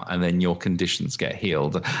hanging out, and then your conditions get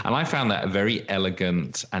healed. And I found that a very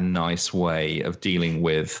elegant and nice way of dealing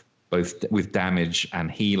with both with damage and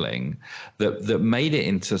healing, that made it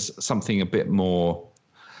into something a bit more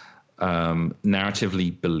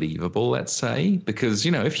narratively believable, let's say. Because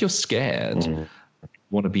if you're scared,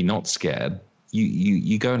 want to be not scared,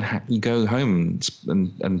 you go you go home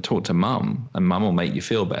and talk to mum, and mum will make you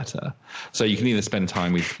feel better. So you can either spend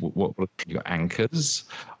time with what your anchors,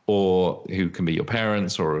 or who can be your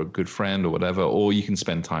parents or a good friend or whatever, or you can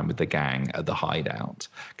spend time with the gang at the hideout,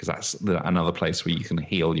 because that's another place where you can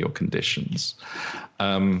heal your conditions.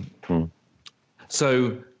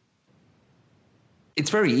 So it's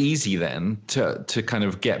very easy then to kind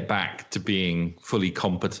of get back to being fully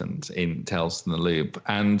competent in Tales from the Loop.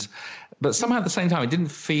 And but somehow at the same time, it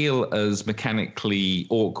didn't feel as mechanically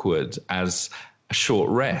awkward as a short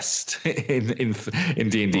rest in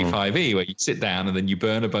D&D 5e, where you sit down and then you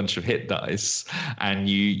burn a bunch of hit dice and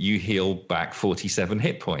you heal back 47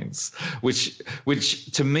 hit points, which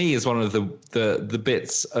to me is one of the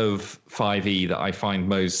bits of 5e that I find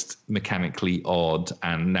most mechanically odd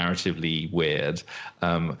and narratively weird.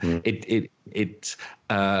 Okay,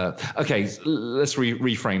 let's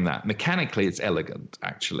reframe that. Mechanically, it's elegant,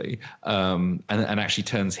 actually, and actually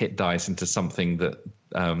turns hit dice into something that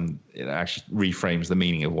it actually reframes the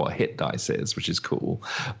meaning of what hit dice is, which is cool.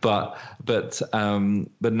 But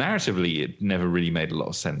narratively, it never really made a lot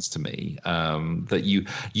of sense to me. That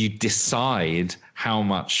you decide how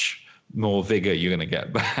much more vigor you're going to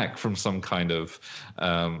get back from some kind of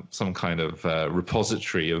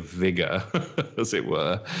repository of vigor, as it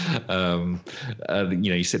were.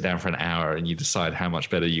 You sit down for an hour and you decide how much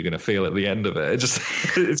better you're going to feel at the end of it.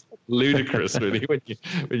 It's ludicrous, really, when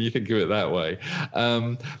you think of it that way.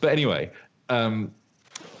 But anyway,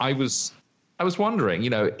 I was wondering,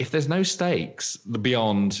 if there's no stakes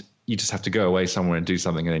beyond, you just have to go away somewhere and do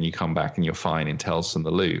something, and then you come back and you're fine in Tales from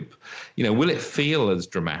the Loop. Will it feel as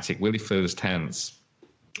dramatic? Will it feel as tense?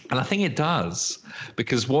 And I think it does,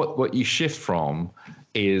 because what you shift from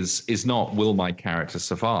is not, will my character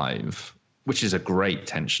survive, which is a great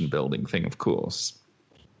tension building thing, of course.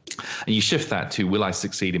 And you shift that to, will I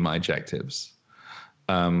succeed in my objectives?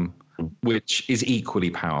 Which is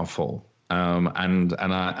equally powerful. And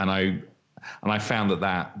I found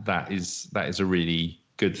that is a really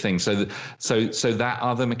good thing. So that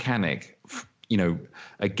other mechanic,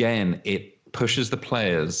 again, it pushes the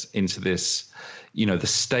players into this, the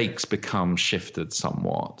stakes become shifted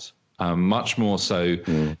somewhat, much more so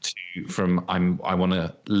from I want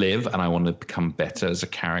to live and I want to become better as a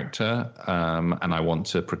character, and I want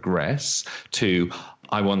to progress, to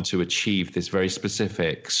I want to achieve this very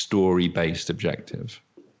specific story-based objective.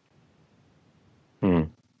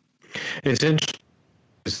 It's interesting.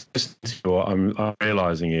 What I'm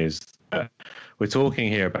realizing is that we're talking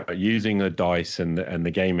here about using the dice and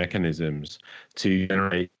the game mechanisms to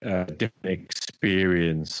generate a different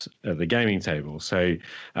experience at the gaming table. So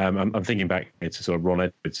I'm thinking back to sort of Ron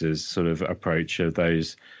Edwards' sort of approach of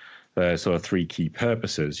those sort of three key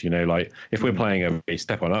purposes. Like if we're playing a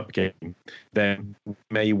step-on-up game, then we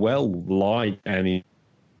may well like any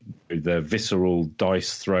the visceral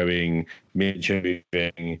dice throwing, miniature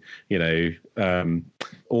moving, it's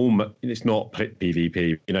not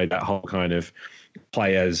PvP, that whole kind of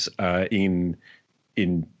players in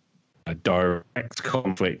a direct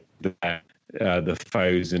conflict with the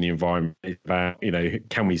foes and the environment. It's about,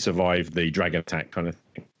 can we survive the dragon attack kind of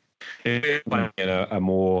thing. If we're playing in a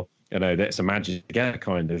more, let's imagine together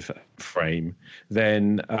kind of frame,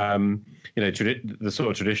 then the sort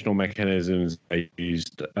of traditional mechanisms they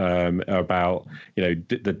used are about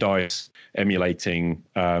the dice emulating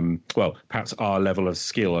perhaps our level of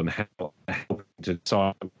skill and help to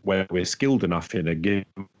decide whether we're skilled enough in a game.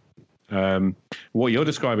 What you're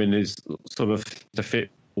describing is sort of to fit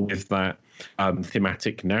with that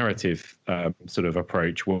thematic narrative sort of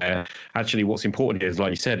approach, where actually what's important here is,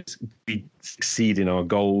 like you said, is we succeed in our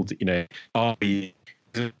goal. Are we,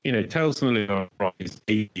 Tales from the Loop is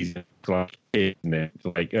 80s, like, isn't it?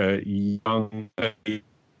 Like young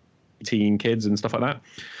teen kids and stuff like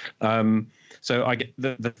that. So I get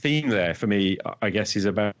the theme there for me, I guess, is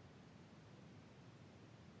about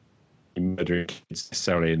murdering kids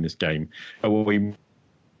necessarily in this game. We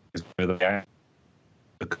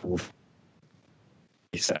the cool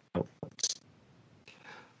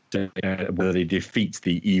whether he defeats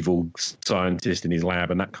the evil scientist in his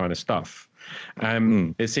lab and that kind of stuff.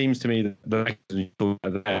 It seems to me that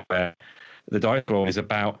the dice roll is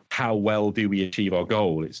about how well do we achieve our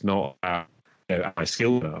goal. It's not about am I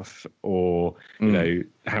skilled enough, or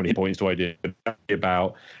how many points do I do, but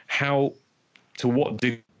about to what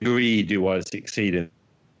degree do I succeed in.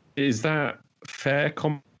 Is that fair?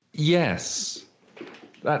 Yes,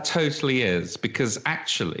 that totally is, because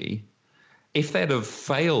actually, if they'd have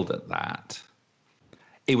failed at that,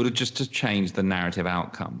 it would have just changed the narrative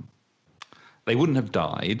outcome. They wouldn't have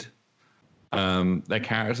died. Their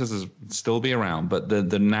characters would still be around, but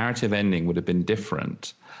the narrative ending would have been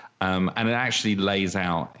different. And it actually lays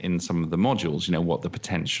out in some of the modules, what the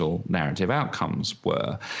potential narrative outcomes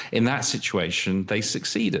were. In that situation, they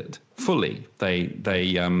succeeded fully.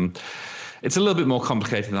 It's a little bit more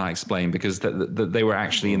complicated than I explained, because they were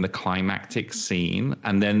actually in the climactic scene,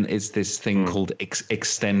 and then it's this thing called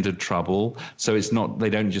extended trouble. So it's not, they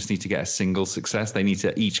don't just need to get a single success, they need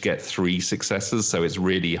to each get 3 successes. So it's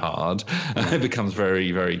really hard. It becomes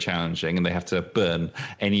very, very challenging, and they have to burn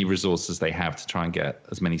any resources they have to try and get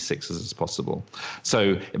as many 6s as possible.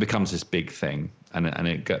 So it becomes this big thing, and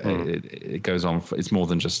it goes on. It's more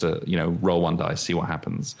than just a, roll 1 dice, see what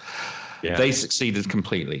happens. Yeah. They succeeded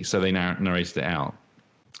completely, so they now narrated it out.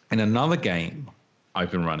 In another game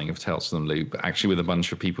I've been running of Tales from the Loop, actually with a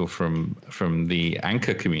bunch of people from the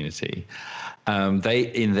Anchor community,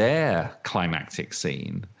 they, in their climactic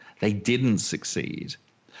scene, they didn't succeed.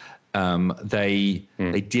 They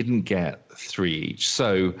didn't get 3 each.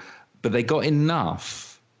 So, but they got enough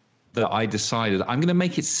that I decided I'm going to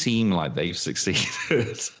make it seem like they've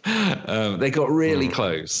succeeded. They got really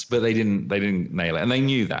close, but they didn't nail it, and they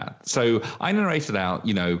knew that. So I narrated out,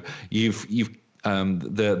 you've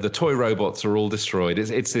the toy robots are all destroyed.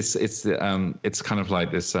 It's kind of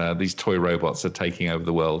like this. These toy robots are taking over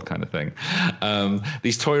the world, kind of thing.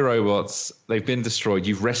 These toy robots, they've been destroyed.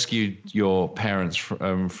 You've rescued your parents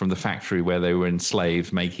from the factory where they were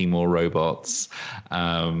enslaved, making more robots.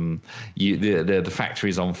 The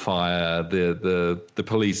factory's on fire. The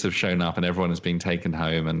police have shown up, and everyone has been taken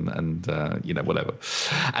home, and whatever.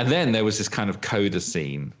 And then there was this kind of coda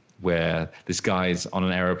scene where this guy's on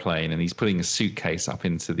an aeroplane and he's putting a suitcase up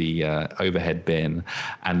into the overhead bin,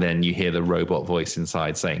 and then you hear the robot voice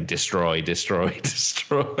inside saying, "Destroy, destroy,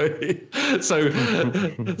 destroy." So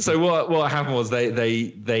what happened was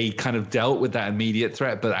they kind of dealt with that immediate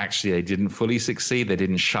threat, but actually they didn't fully succeed. They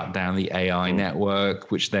didn't shut down the AI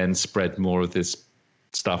network, which then spread more of this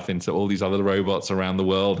stuff into all these other robots around the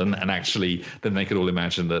world, and actually then they could all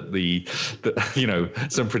imagine that the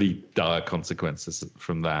some pretty dire consequences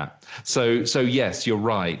from that. So yes, you're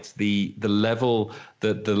right. The level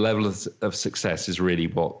of success is really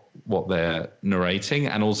what they're narrating,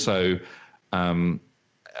 and also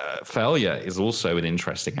failure is also an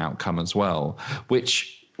interesting outcome as well,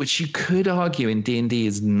 which you could argue in D&D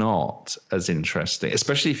is not as interesting,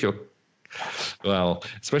 especially if your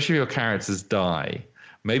characters die.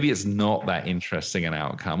 Maybe it's not that interesting an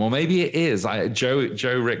outcome, or maybe it is.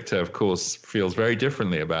 Joe Richter, of course, feels very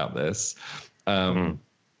differently about this.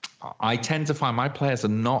 I tend to find my players are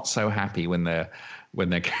not so happy when their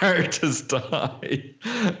characters die.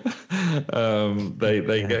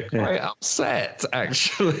 They get quite upset,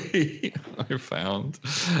 actually. I found,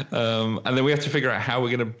 and then we have to figure out how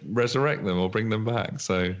we're going to resurrect them or bring them back.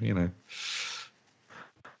 So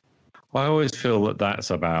I always feel that that's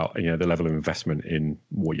about the level of investment in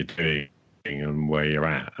what you're doing and where you're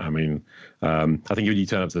at. I mean, I think when you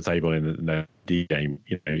turn up to the table in the D game,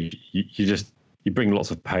 you bring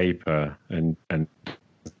lots of paper and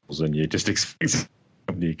you just expect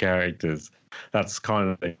new characters. That's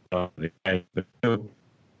kind of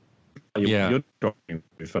you're dropping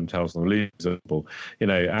from Tales from the Loop.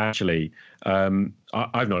 Actually,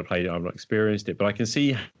 I've not played it, I've not experienced it, but I can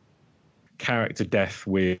see character death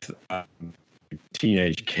with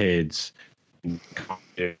teenage kids, kind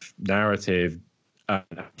of narrative,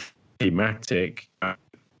 thematic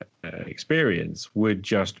experience would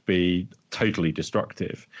just be totally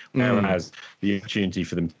destructive. Whereas the opportunity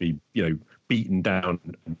for them to be, beaten down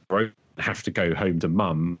and have to go home to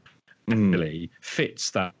mum really fits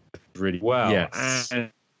that really well. Yes. And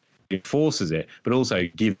it forces it, but also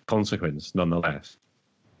give consequence nonetheless.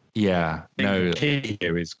 Yeah, the key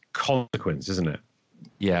here is consequence, isn't it?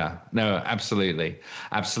 Yeah, no, absolutely.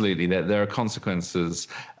 There are consequences,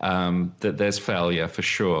 that there's failure for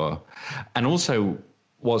sure. And also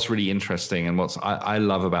what's really interesting and what I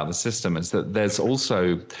love about the system is that there's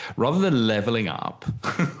also, rather than leveling up,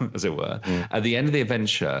 as it were, at the end of the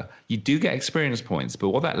adventure, you do get experience points, but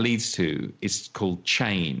what that leads to is called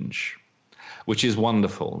change, which is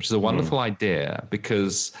wonderful, which is a wonderful idea,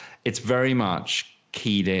 because it's very much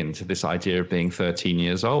keyed into this idea of being 13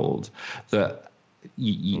 years old, that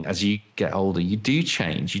as you get older, you do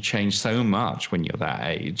change. You change so much when you're that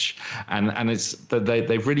age, and it's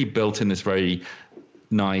they've really built in this very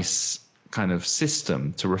nice kind of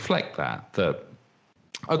system to reflect that.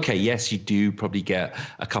 Okay, yes, you do probably get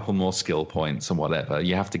a couple more skill points and whatever.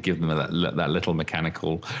 You have to give them that little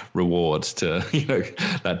mechanical reward to,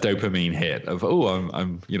 that dopamine hit of,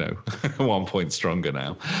 I'm 1 point stronger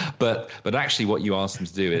now. But actually what you ask them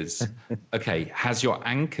to do is, okay, has your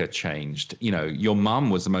anchor changed? Your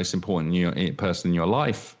mum was the most important person in your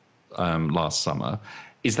life last summer.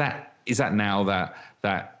 Is that now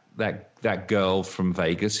that that girl from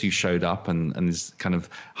Vegas who showed up and is kind of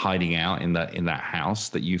hiding out in that house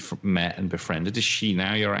that you've met and befriended? Is she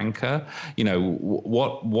now your anchor? You know,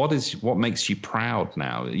 what makes you proud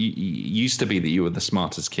now? You used to be that you were the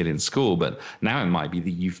smartest kid in school, but now it might be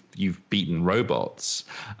that you've beaten robots.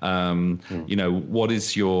 You know, what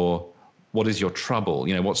is your trouble?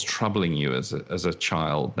 You know, what's troubling you as a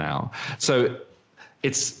child now? So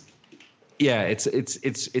it's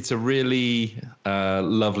a really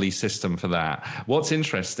lovely system for that. What's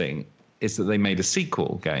interesting is that they made a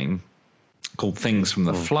sequel game called Things from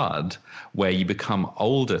the Flood, where you become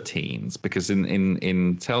older teens, because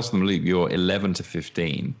in Tales from the Loop you're 11 to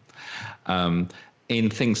 15. In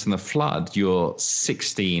Things from the Flood you're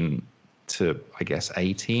 16 to, I guess,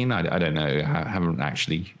 18. I don't know. I haven't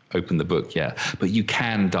actually opened the book yet, but you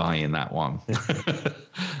can die in that one.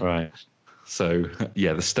 Right. So,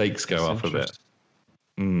 yeah, the stakes go up a bit.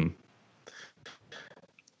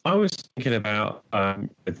 I was thinking about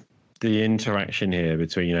the interaction here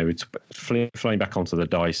between, you know, it's flying back onto the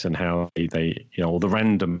dice and how they you know, or the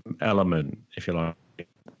random element, if you like,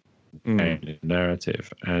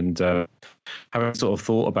 narrative. And having sort of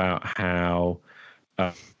thought about how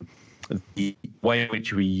the way in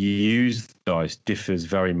which we use the dice differs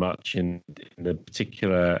very much in the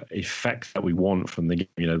particular effect that we want from the game.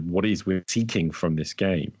 You know, what it is we're seeking from this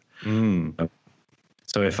game.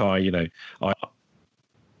 So if I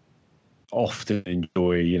often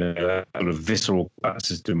enjoy, you know, that sort of visceral combat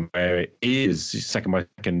system where it is second by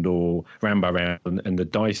second or round by round, and the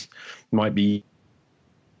dice might be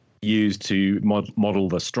used to model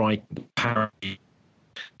the strike, the parry,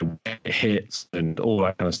 hits and all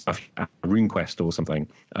that kind of stuff, RuneQuest or something.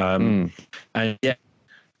 And yeah,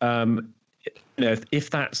 you know, if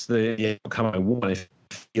that's the outcome I want, if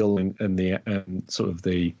I feel and the sort of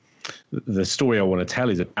the story I want to tell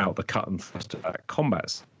is about the cut and thrust of that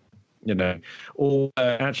combat, you know, or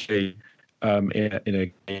actually in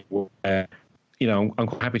a game where, you know, I'm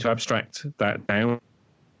quite happy to abstract that down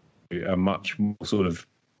to a much more sort of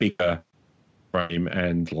bigger frame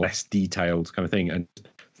and less detailed kind of thing, and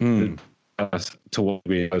to what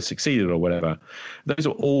we have succeeded or whatever. Those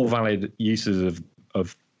are all valid uses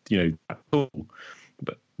of you know, that tool,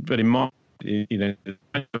 but in my, you know,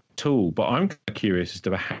 tool. But I'm kind of curious as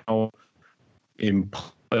to how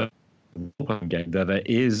important game that there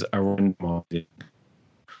is a randomizing,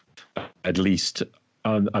 at least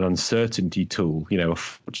an uncertainty tool. You know,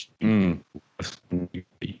 you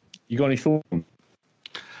got any thoughts?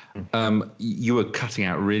 You were cutting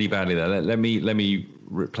out really badly there. Let me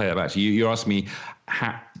play that back to you. You're asking me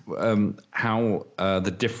how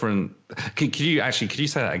the different. Could you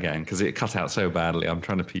say that again? Because it cut out so badly. I'm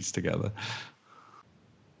trying to piece together.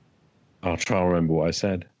 I'll try and remember what I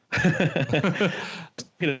said.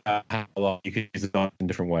 You know, how you could use the dice in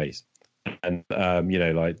different ways, and you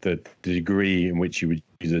know, like the degree in which you would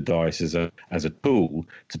use the dice as a tool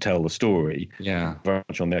to tell the story. Yeah, very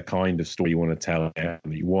much on the kind of story you want to tell that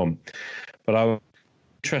you want. But I was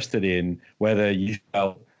interested in whether you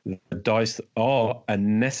felt the dice are a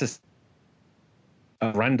necessary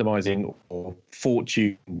randomizing or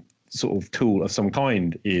fortune sort of tool of some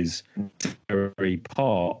kind is very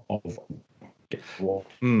part of what.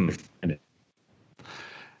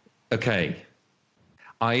 Okay.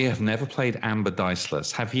 I have never played Amber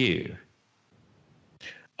Diceless. Have you?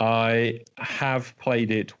 I have played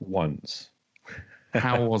it once.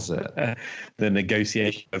 How was it? The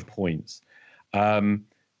negotiation of points.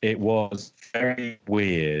 It was very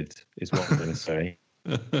weird, is what I'm going to say.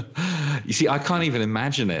 You see, I can't even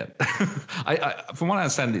imagine it. From what I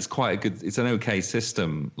understand, it's an okay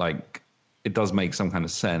system. Like, it does make some kind of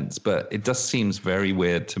sense, but it just seems very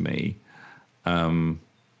weird to me. And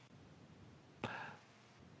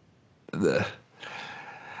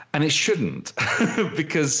it shouldn't,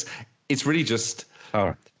 because it's really just.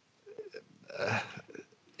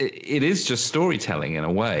 It is just storytelling in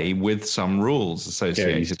a way with some rules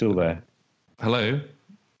associated. Yeah, you're still there. Hello,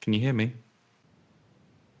 can you hear me?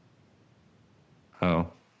 Oh.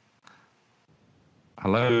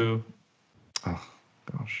 Hello. Oh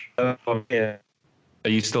gosh. I'm here. Are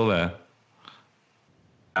you still there?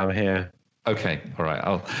 I'm here. Okay. All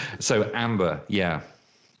right. So Amber, yeah.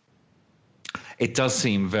 It does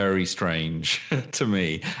seem very strange to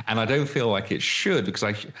me, and I don't feel like it should, because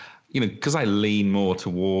I lean more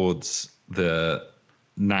towards the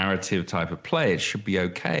narrative type of play. It should be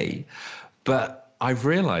okay, but I've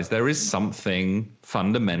realized there is something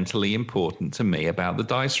fundamentally important to me about the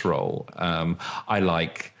dice roll. I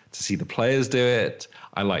like to see the players do it.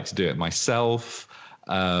 I like to do it myself.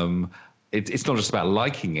 It's not just about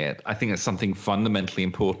liking it. I think it's something fundamentally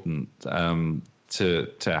important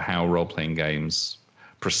to how role-playing games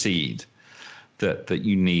proceed, that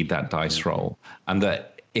you need that dice roll, and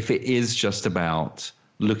that if it is just about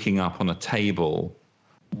looking up on a table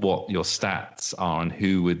what your stats are and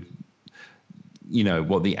who would,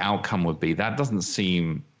 what the outcome would be, that doesn't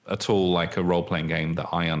seem at all like a role-playing game that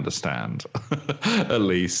I understand, at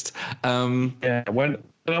least. Yeah,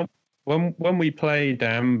 when we played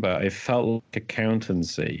Amber, it felt like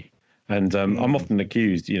accountancy. And I'm often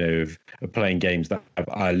accused, of playing games that have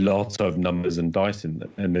a lot of numbers and dice in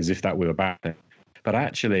them, and as if that were a bad thing. But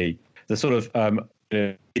actually, the sort of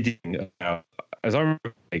bidding, as I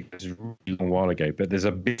remember, it was a really long while ago, but there's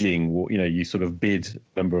a bidding, you sort of bid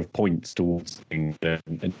number of points towards things.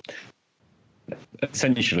 And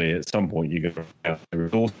essentially, at some point, you go, there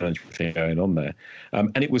was also thing going on there.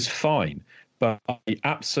 And it was fine. But I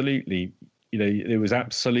absolutely, it was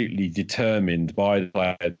absolutely determined by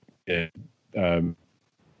the player,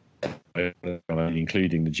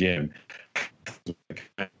 including the GM,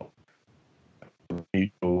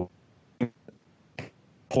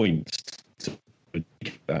 points to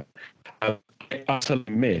that. I utterly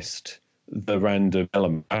missed the random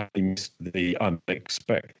element. I missed the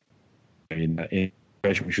unexpected in that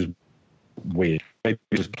situation, which was weird. Maybe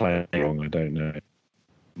it was playing wrong. I don't know.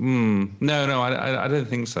 No, I don't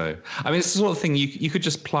think so. I mean, it's the sort of thing you could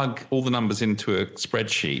just plug all the numbers into a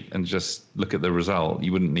spreadsheet and just look at the result.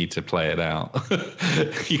 You wouldn't need to play it out.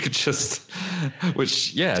 You could just,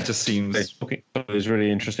 just seems. It was really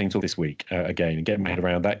interesting talk this week again, and getting my head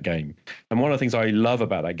around that game. And one of the things I love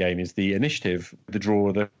about that game is the initiative, the draw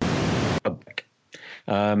of the public.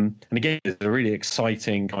 And again, it's a really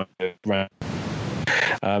exciting kind of round.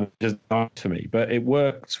 Just to me, but it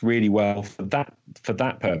works really well for that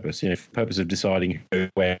purpose. For the purpose of deciding who,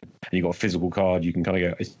 where, and you've got a physical card, you can kind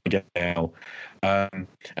of go get now, and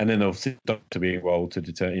then obviously to be involved to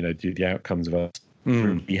determine, do the outcomes of us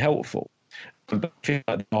would be helpful. But I feel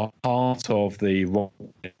like the part of the role,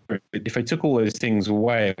 if I took all those things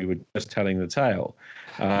away, we were just telling the tale.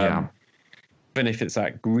 Even if it's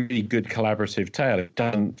that really good collaborative tale, it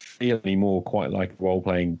doesn't feel anymore quite like a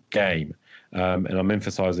role-playing game. And I'm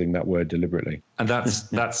emphasizing that word deliberately. And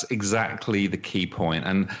that's exactly the key point.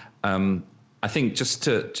 And I think just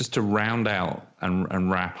to round out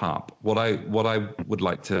and wrap up, what I would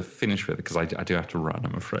like to finish with, because I do have to run,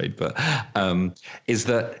 I'm afraid, but is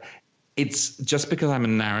that it's just because I'm a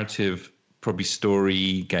narrative, probably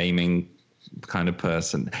story gaming kind of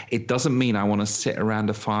person, it doesn't mean I want to sit around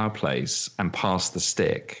a fireplace and pass the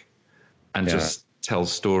stick and just tell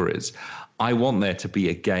stories. I want there to be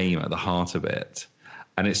a game at the heart of it.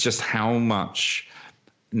 And it's just how much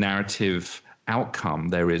narrative outcome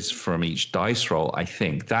there is from each dice roll. I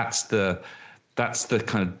think that's the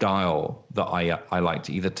kind of dial that I like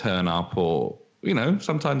to either turn up or,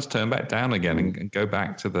 sometimes turn back down again and go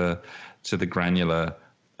back to the granular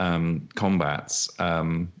combats.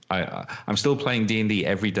 I'm still playing D&D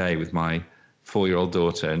every day with my 4-year-old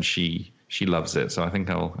daughter, and she loves it, so I think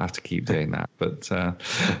I'll have to keep doing that. But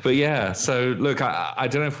yeah. So look, I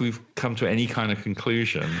don't know if we've come to any kind of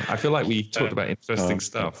conclusion. I feel like we talked about interesting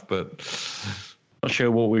stuff, but not sure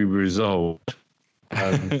what we resolved.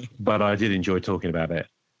 But I did enjoy talking about it,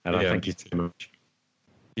 and I thank you so much.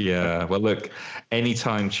 Yeah. Well, look,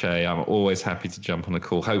 anytime, Che. I'm always happy to jump on a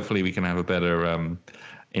call. Hopefully, we can have a better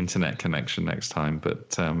internet connection next time.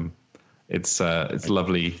 But it's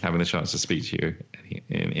lovely having the chance to speak to you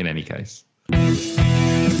in any case.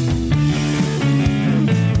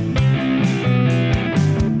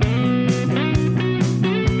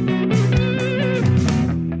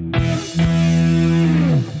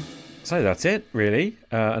 So that's it, really.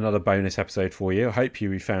 Another bonus episode for you. I hope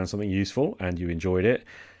you found something useful and you enjoyed it.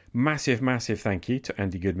 Massive thank you to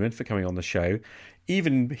Andy Goodman for coming on the show.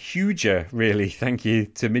 Even huger, really, thank you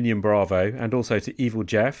to Minion Bravo and also to Evil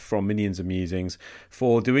Jeff from Minions and Musings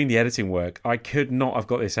for doing the editing work. I could not have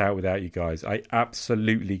got this out without you guys. I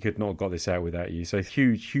absolutely could not have got this out without you. So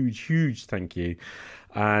huge thank you.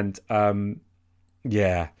 And I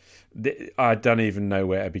don't even know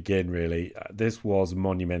where to begin, really. This was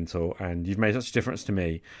monumental, and you've made such a difference to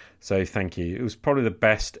me. So thank you. It was probably the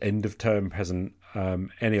best end-of-term present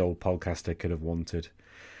any old podcaster could have wanted.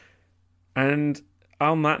 And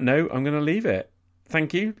on that note, I'm going to leave it.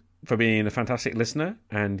 Thank you for being a fantastic listener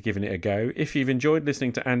and giving it a go. If you've enjoyed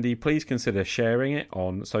listening to Andy, please consider sharing it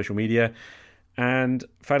on social media. And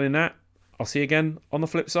failing that, I'll see you again on the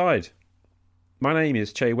flip side. My name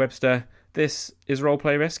is Che Webster. This is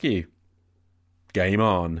Roleplay Rescue. Game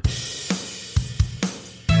on.